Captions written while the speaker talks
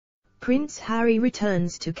Prince Harry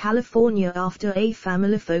returns to California after a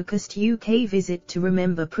family-focused UK visit to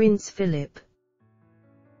remember Prince Philip.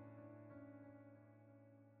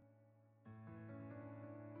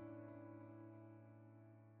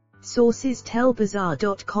 Sources tell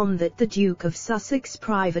Bazaar.com that the Duke of Sussex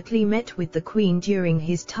privately met with the Queen during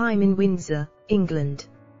his time in Windsor, England.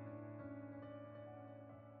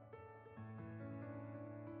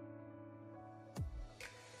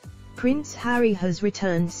 Prince Harry has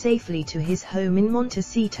returned safely to his home in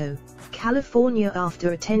Montecito, California after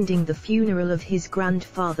attending the funeral of his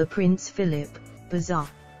grandfather Prince Philip. Bazaar.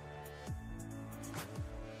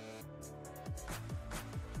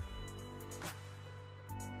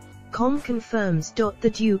 Com confirms. The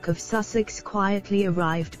Duke of Sussex quietly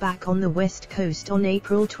arrived back on the West Coast on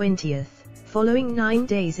April 20, following 9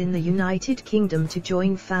 days in the United Kingdom to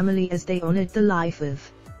join family as they honoured the life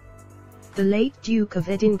of the late Duke of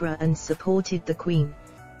Edinburgh and supported the Queen.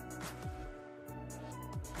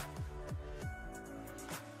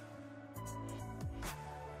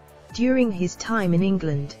 During his time in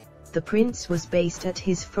England, the Prince was based at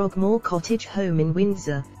his Frogmore Cottage home in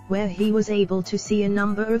Windsor, where he was able to see a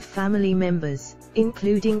number of family members,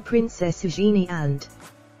 including Princess Eugenie and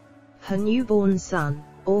her newborn son,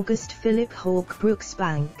 August Philip Hawke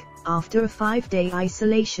Brooksbank, after a 5-day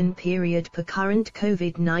isolation period per current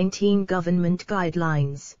COVID-19 government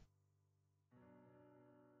guidelines.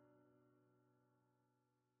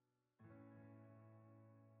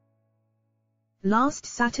 Last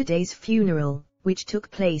Saturday's funeral, which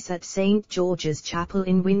took place at St. George's Chapel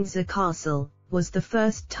in Windsor Castle, was the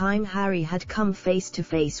first time Harry had come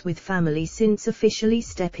face-to-face with family since officially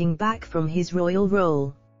stepping back from his royal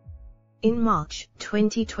role in March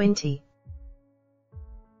 2020.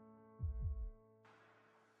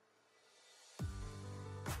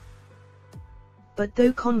 But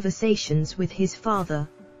though conversations with his father,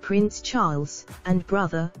 Prince Charles, and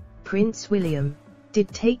brother, Prince William, did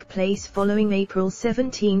take place following April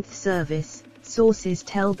 17 service, sources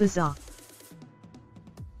tell Bazaar.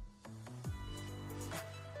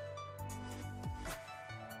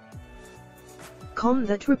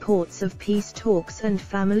 That reports of peace talks and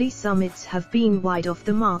family summits have been wide off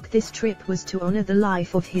the mark. This trip was to honor the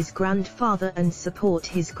life of his grandfather and support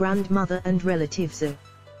his grandmother and relatives. A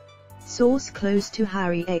source close to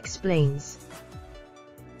Harry explains.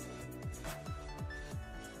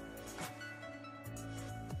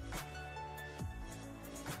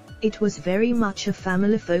 It was very much a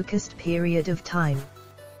family-focused period of time.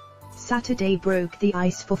 Saturday broke the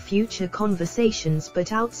ice for future conversations,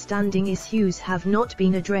 but outstanding issues have not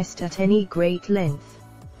been addressed at any great length.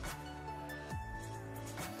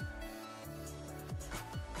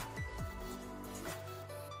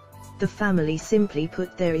 The family simply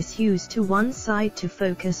put their issues to one side to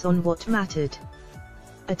focus on what mattered.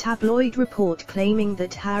 A tabloid report claiming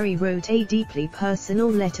that Harry wrote a deeply personal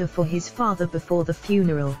letter for his father before the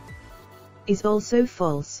funeral is also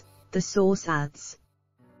false, the source adds.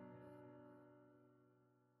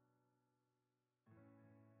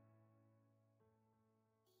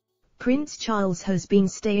 Prince Charles has been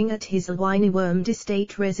staying at his Alwynewyrmd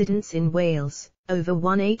estate residence in Wales, over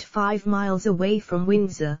 185 miles away from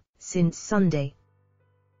Windsor, since Sunday.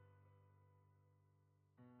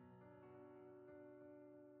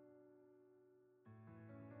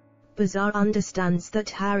 Bazaar understands that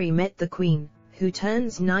Harry met the Queen, who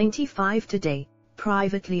turns 95 today,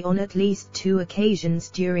 privately on at least 2 occasions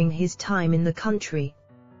during his time in the country.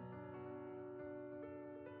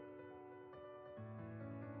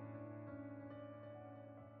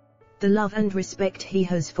 The love and respect he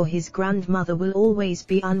has for his grandmother will always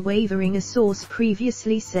be unwavering, a source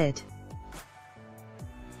previously said.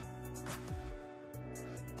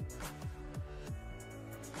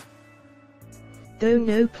 Though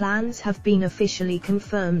no plans have been officially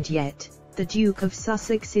confirmed yet, the Duke of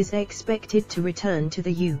Sussex is expected to return to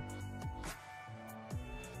the UK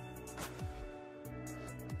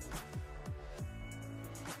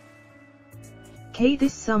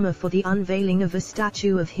this summer for the unveiling of a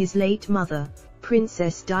statue of his late mother,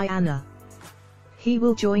 Princess Diana. He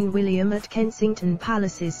will join William at Kensington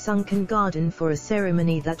Palace's Sunken Garden for a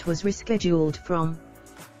ceremony that was rescheduled from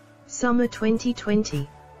summer 2020.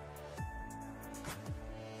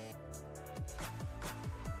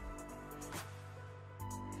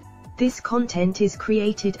 This content is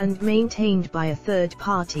created and maintained by a third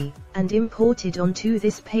party, and imported onto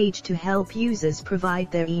this page to help users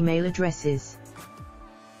provide their email addresses.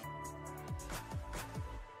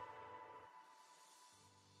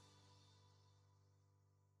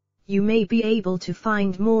 You may be able to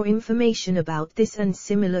find more information about this and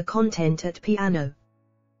similar content at Piano.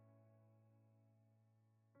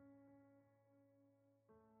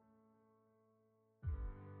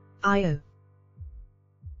 io.